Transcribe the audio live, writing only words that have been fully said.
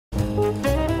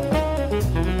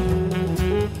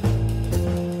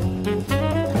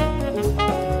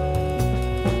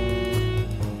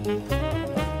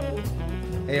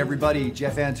everybody,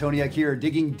 Jeff Antoniuk here,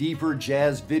 digging deeper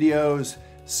jazz videos.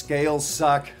 Scales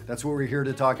suck. That's what we're here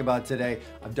to talk about today.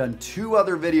 I've done 2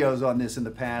 other videos on this in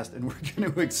the past, and we're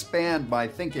going to expand my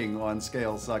thinking on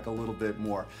scales suck a little bit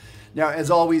more. Now, as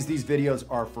always, these videos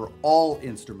are for all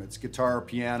instruments, guitar,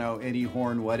 piano, any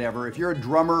horn, whatever. If you're a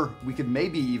drummer, we could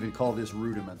maybe even call this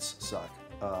rudiments suck.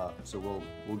 So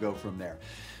we'll go from there.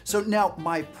 So now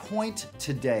my point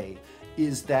today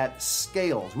is that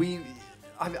scales,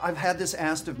 I've had this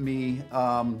asked of me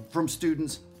from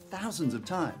students thousands of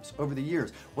times over the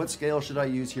years. What scale should I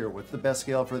use here? What's the best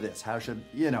scale for this? How should,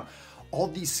 all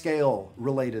these scale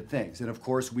related things. And of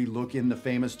course, we look in the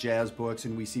famous jazz books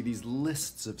and we see these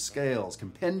lists of scales,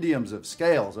 compendiums of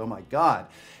scales. Oh my God.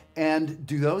 And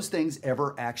do those things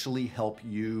ever actually help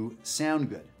you sound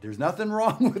good? There's nothing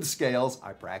wrong with scales.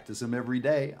 I practice them every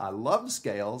day. I love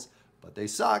scales, but they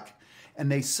suck. And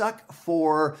they suck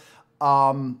for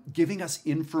giving us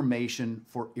information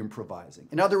for improvising.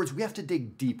 In other words, we have to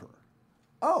dig deeper.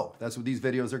 Oh, that's what these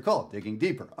videos are called, digging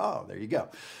deeper. Oh, there you go.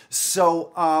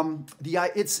 So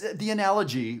the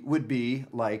analogy would be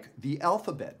like the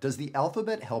alphabet. Does the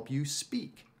alphabet help you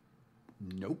speak?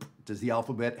 Nope. Does the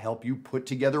alphabet help you put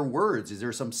together words? Is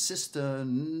there some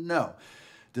system? No.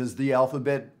 Does the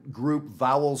alphabet group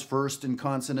vowels first and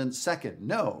consonants second?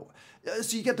 No.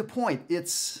 So you get the point.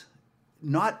 It's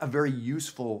not a very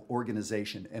useful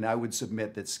organization, and I would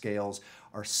submit that scales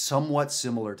are somewhat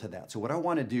similar to that. So what I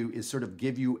want to do is sort of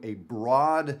give you a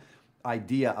broad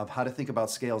idea of how to think about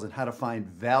scales and how to find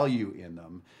value in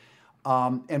them.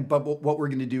 But what we're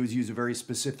going to do is use a very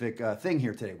specific thing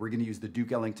here today. We're going to use the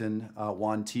Duke Ellington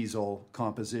Juan Teasel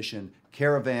composition,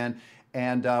 Caravan,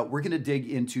 and we're going to dig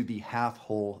into the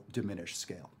half-whole diminished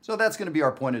scale. So that's going to be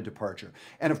our point of departure.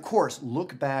 And of course,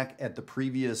 look back at the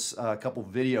previous couple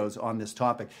videos on this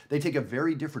topic. They take a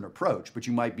very different approach, but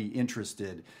you might be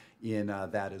interested in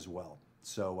that as well.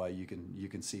 So you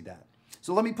can see that.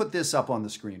 So let me put this up on the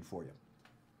screen for you.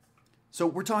 So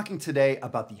we're talking today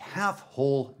about the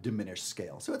half-whole diminished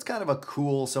scale. So it's kind of a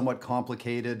cool, somewhat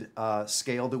complicated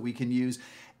scale that we can use.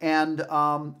 And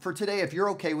for today, if you're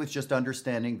okay with just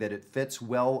understanding that it fits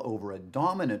well over a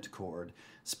dominant chord,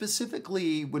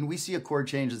 specifically when we see a chord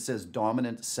change that says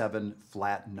dominant 7,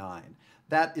 flat 9,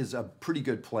 that is a pretty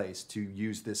good place to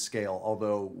use this scale,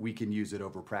 although we can use it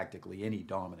over practically any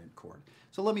dominant chord.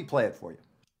 So let me play it for you.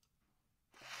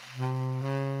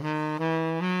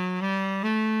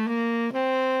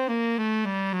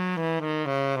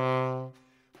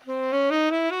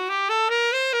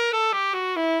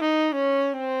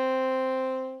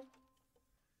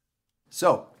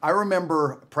 So I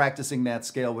remember practicing that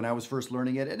scale when I was first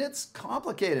learning it, and it's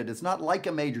complicated. It's not like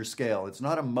a major scale. It's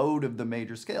not a mode of the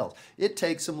major scales. It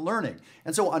takes some learning.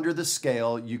 And so under the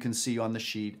scale, you can see on the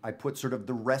sheet, I put sort of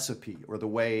the recipe or the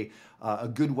way, a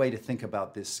good way to think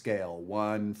about this scale,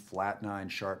 1, flat 9,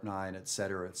 sharp 9, et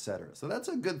cetera, et cetera. So that's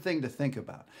a good thing to think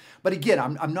about. But again,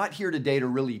 I'm not here today to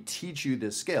really teach you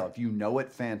this scale. If you know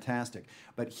it, fantastic.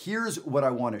 But here's what I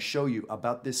want to show you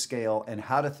about this scale and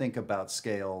how to think about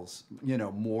scales,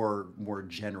 more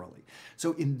generally.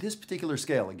 So in this particular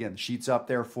scale, again, the sheet's up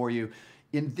there for you.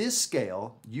 In this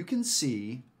scale, you can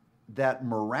see that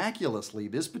miraculously,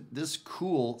 this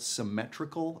cool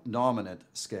symmetrical dominant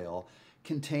scale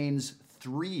contains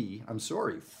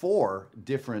 4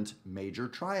 different major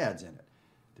triads in it.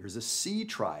 There's a C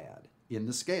triad in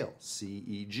the scale, C,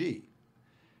 E, G.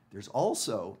 There's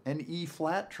also an E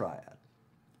flat triad,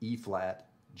 E flat,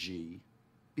 G,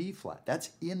 B flat.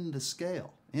 That's in the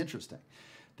scale. Interesting.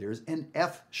 There's an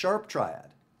F sharp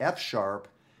triad, F sharp,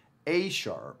 A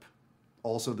sharp,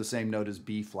 also the same note as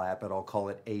B flat, but I'll call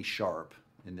it A sharp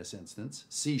in this instance,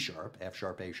 C sharp, F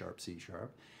sharp, A sharp, C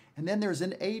sharp. And then there's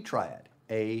an A triad,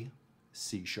 A,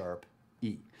 C sharp,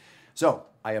 E. So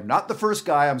I am not the first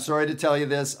guy, I'm sorry to tell you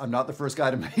this, I'm not the first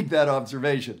guy to make that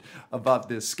observation about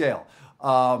this scale.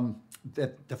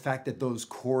 That the fact that those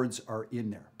chords are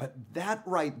in there. But that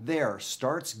right there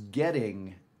starts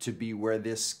getting to be where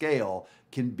this scale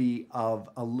can be of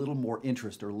a little more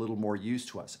interest or a little more use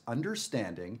to us,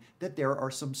 understanding that there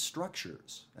are some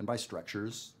structures. And by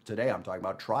structures, today I'm talking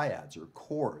about triads or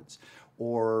chords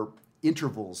or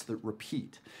intervals that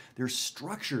repeat. There's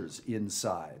structures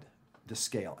inside the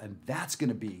scale, and that's going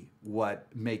to be what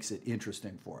makes it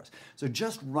interesting for us. So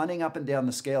just running up and down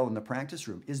the scale in the practice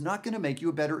room is not going to make you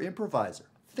a better improviser.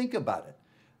 Think about it.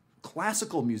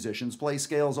 Classical musicians play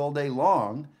scales all day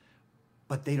long,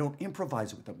 but they don't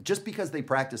improvise with them. Just because they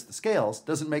practice the scales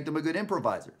doesn't make them a good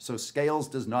improviser. So scales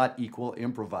does not equal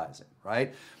improvising,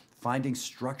 right? Finding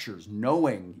structures,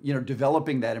 knowing,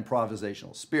 developing that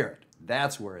improvisational spirit.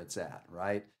 That's where it's at,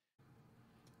 right?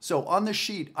 So on the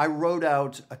sheet, I wrote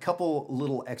out a couple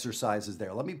little exercises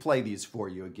there. Let me play these for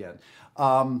you again.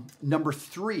 Number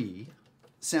 3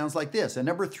 sounds like this. And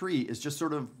number 3 is just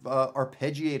sort of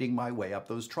arpeggiating my way up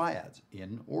those triads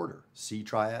in order. C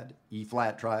triad, E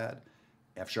flat triad,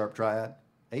 F sharp triad,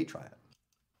 A triad.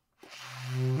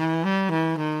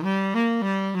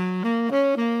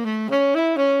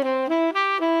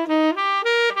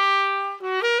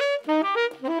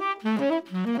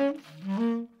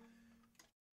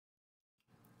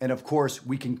 And of course,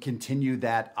 we can continue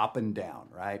that up and down,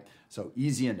 right? So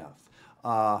easy enough.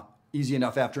 Easy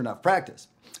enough after enough practice.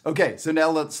 Okay, so now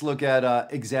let's look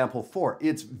at example 4.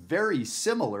 It's very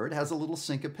similar. It has a little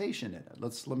syncopation in it.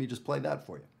 Let me just play that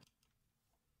for you.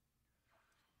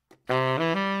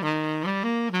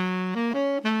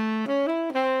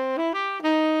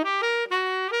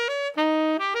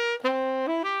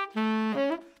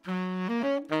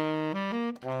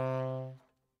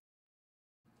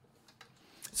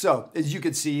 So as you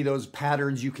can see, those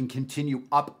patterns, you can continue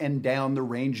up and down the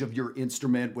range of your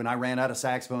instrument. When I ran out of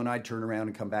saxophone, I'd turn around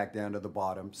and come back down to the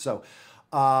bottom. So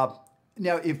now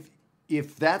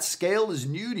if that scale is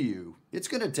new to you, it's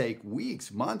going to take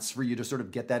weeks, months for you to sort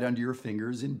of get that under your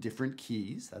fingers in different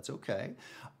keys. That's okay.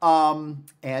 And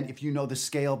if you know the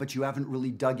scale, but you haven't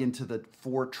really dug into the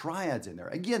 4 triads in there,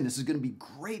 again, this is going to be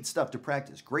great stuff to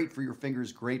practice. Great for your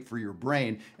fingers, great for your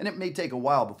brain. And it may take a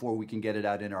while before we can get it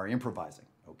out in our improvising.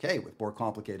 Okay, with more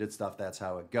complicated stuff, that's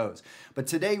how it goes. But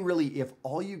today, really, if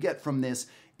all you get from this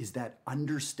is that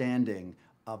understanding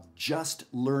of just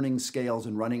learning scales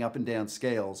and running up and down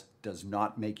scales does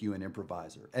not make you an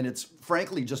improviser. And it's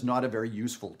frankly just not a very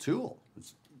useful tool.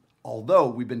 Although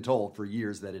we've been told for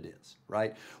years that it is,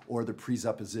 right? Or the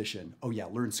presupposition, oh yeah,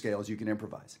 learn scales, you can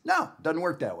improvise. No, doesn't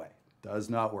work that way.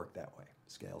 Does not work that way.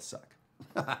 Scales suck.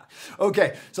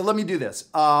 Okay, so let me do this.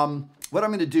 What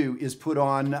I'm going to do is put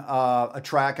on a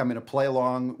track. I'm going to play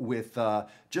along with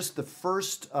just the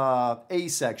first A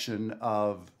section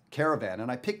of Caravan.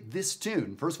 And I picked this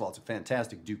tune. First of all, it's a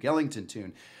fantastic Duke Ellington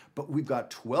tune. But we've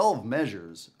got 12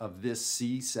 measures of this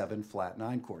C7 flat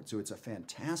 9 chord. So it's a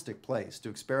fantastic place to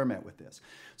experiment with this.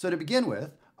 So to begin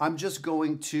with, I'm just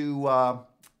going to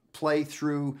play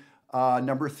through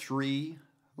number 3.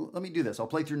 Let me do this. I'll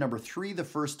play through number 3 the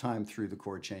first time through the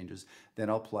chord changes. Then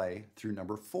I'll play through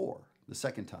number 4 the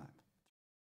second time.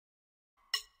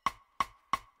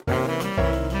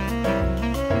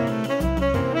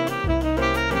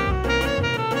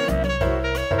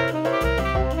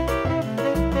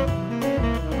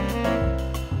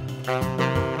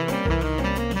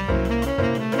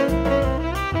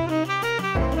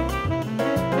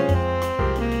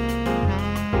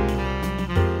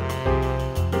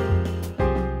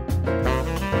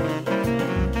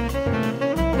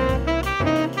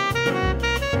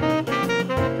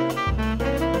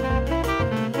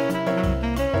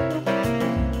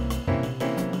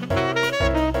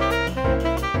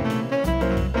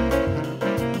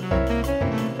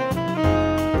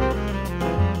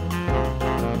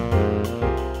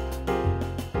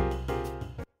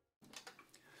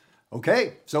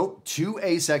 Okay, so 2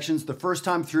 A sections. The first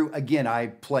time through, again, I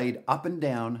played up and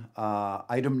down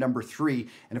item number 3.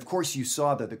 And of course, you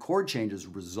saw that the chord changes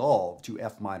resolve to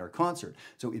F minor concert.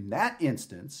 So in that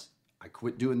instance, I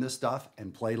quit doing this stuff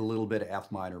and played a little bit of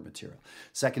F minor material.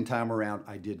 Second time around,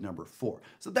 I did number 4.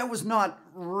 So that was not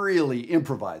really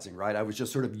improvising, right? I was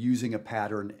just sort of using a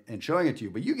pattern and showing it to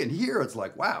you. But you can hear it's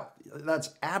like, wow,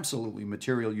 that's absolutely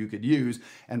material you could use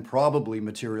and probably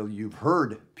material you've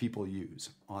heard people use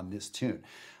on this tune.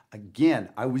 Again,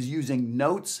 I was using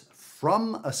notes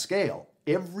from a scale.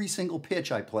 Every single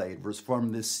pitch I played was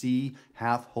from the C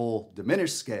half whole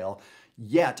diminished scale,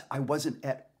 yet I wasn't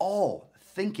at all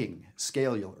thinking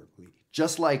scalarly.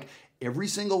 Just like every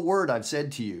single word I've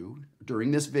said to you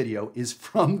during this video is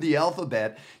from the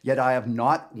alphabet, yet I have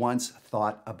not once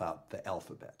thought about the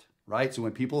alphabet, right? So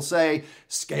when people say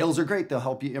scales are great, they'll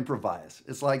help you improvise.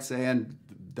 It's like saying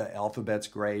the alphabet's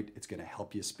great, it's gonna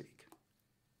help you speak.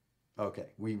 Okay,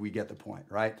 we get the point,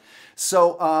 right?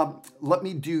 So let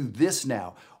me do this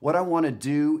now. What I wanna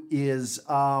do is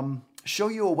show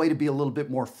you a way to be a little bit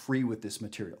more free with this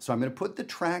material. So I'm going to put the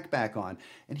track back on,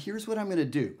 and here's what I'm going to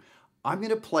do. I'm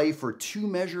going to play for 2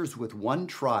 measures with 1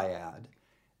 triad,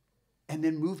 and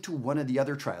then move to one of the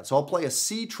other triads. So I'll play a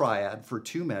C triad for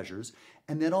 2 measures,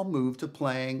 and then I'll move to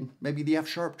playing maybe the F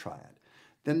sharp triad.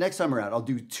 Then next time around, I'll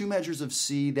do 2 measures of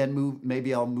C, then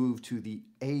maybe I'll move to the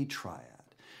A triad.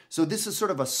 So this is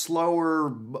sort of a slower,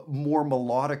 more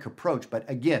melodic approach. But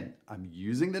again, I'm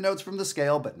using the notes from the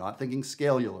scale, but not thinking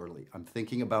scalarly. I'm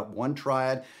thinking about one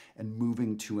triad and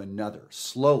moving to another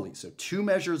slowly. So 2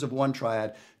 measures of one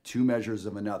triad, 2 measures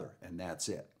of another, and that's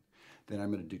it. Then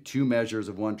I'm going to do 2 measures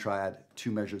of one triad,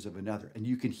 2 measures of another. And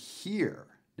you can hear,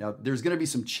 now there's going to be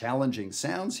some challenging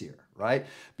sounds here, right?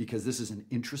 Because this is an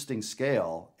interesting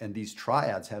scale and these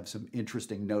triads have some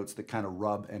interesting notes that kind of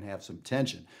rub and have some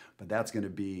tension, but that's going to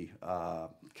be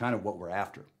kind of what we're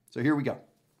after. So here we go.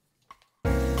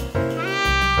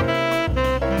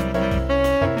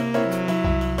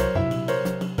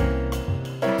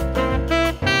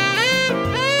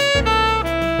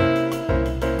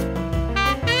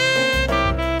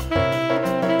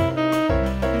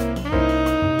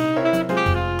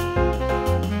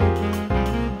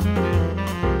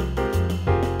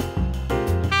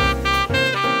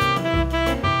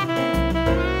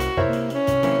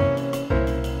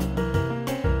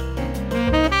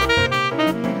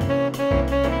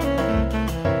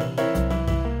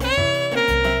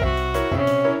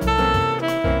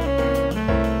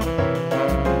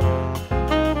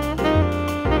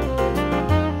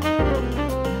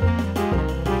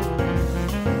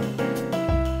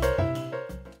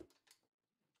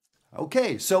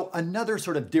 Okay, so another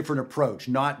sort of different approach,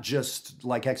 not just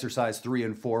like exercise 3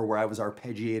 and 4 where I was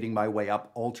arpeggiating my way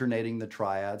up, alternating the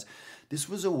triads. This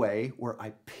was a way where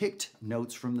I picked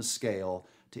notes from the scale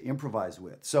to improvise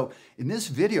with. So in this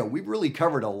video, we've really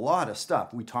covered a lot of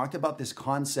stuff. We talked about this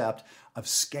concept of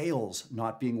scales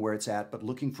not being where it's at, but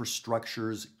looking for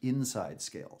structures inside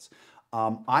scales.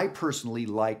 I personally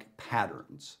like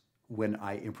patterns when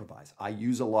I improvise. I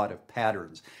use a lot of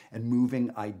patterns and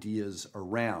moving ideas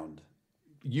around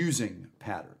using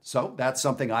patterns. So that's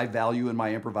something I value in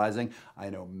my improvising.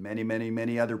 I know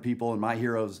many other people and my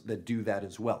heroes that do that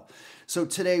as well. So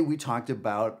today we talked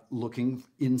about looking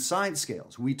inside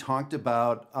scales. We talked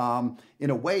about, in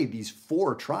a way, these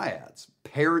 4 triads,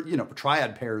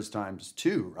 triad pairs times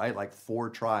 2, right? Like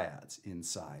 4 triads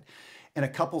inside. And a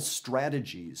couple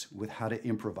strategies with how to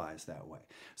improvise that way.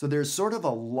 So there's sort of a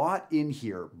lot in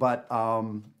here, but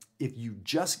if you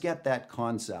just get that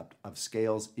concept of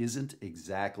scales isn't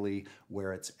exactly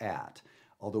where it's at,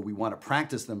 although we want to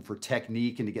practice them for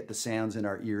technique and to get the sounds in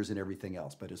our ears and everything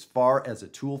else. But as far as a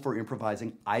tool for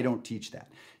improvising, I don't teach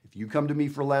that. If you come to me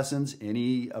for lessons,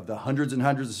 any of the hundreds and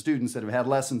hundreds of students that have had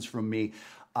lessons from me,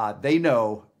 they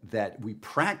know that we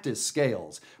practice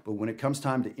scales, but when it comes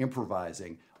time to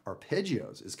improvising,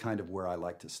 arpeggios is kind of where I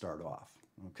like to start off,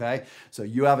 okay? So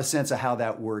you have a sense of how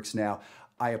that works now.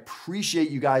 I appreciate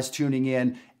you guys tuning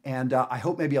in, and I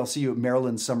hope maybe I'll see you at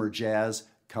Maryland Summer Jazz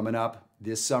coming up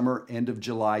this summer, end of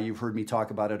July. You've heard me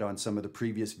talk about it on some of the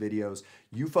previous videos.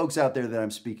 You folks out there that I'm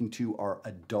speaking to are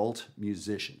adult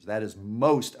musicians. That is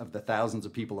most of the thousands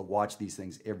of people that watch these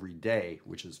things every day,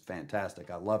 which is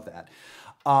fantastic. I love that.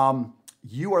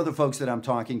 You are the folks that I'm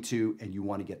talking to, and you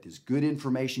want to get this good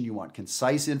information. You want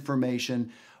concise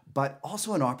information, but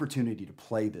also an opportunity to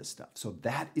play this stuff. So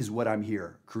that is what I'm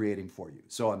here creating for you.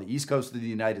 So on the East Coast of the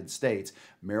United States,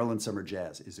 Maryland Summer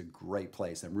Jazz is a great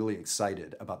place. I'm really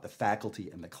excited about the faculty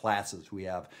and the classes we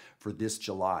have for this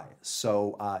July.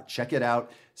 So check it out,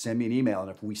 send me an email.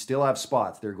 And if we still have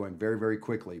spots, they're going very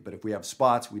quickly, but if we have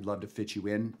spots, we'd love to fit you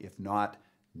in. If not,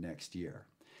 next year.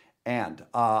 And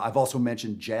I've also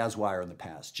mentioned Jazzwire in the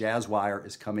past. Jazzwire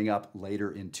is coming up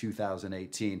later in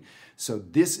 2018. So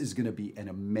this is going to be an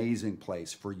amazing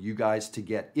place for you guys to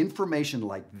get information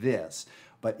like this,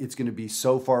 but it's going to be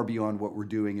so far beyond what we're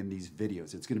doing in these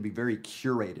videos. It's going to be very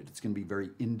curated. It's going to be very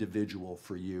individual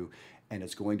for you, and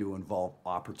it's going to involve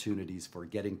opportunities for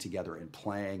getting together and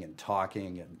playing and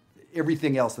talking and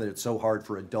everything else that it's so hard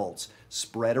for adults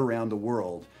spread around the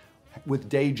world with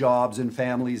day jobs and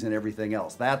families and everything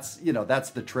else. That's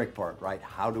the trick part, right?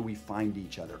 How do we find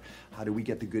each other? How do we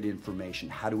get the good information?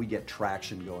 How do we get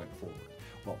traction going forward?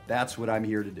 Well, that's what I'm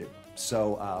here to do.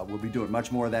 So we'll be doing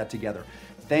much more of that together.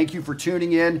 Thank you for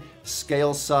tuning in.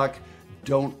 Scales suck.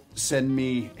 Don't send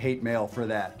me hate mail for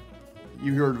that.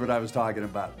 You heard what I was talking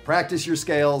about. Practice your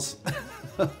scales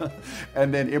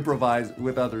and then improvise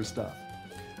with other stuff.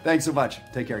 Thanks so much.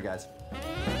 Take care, guys.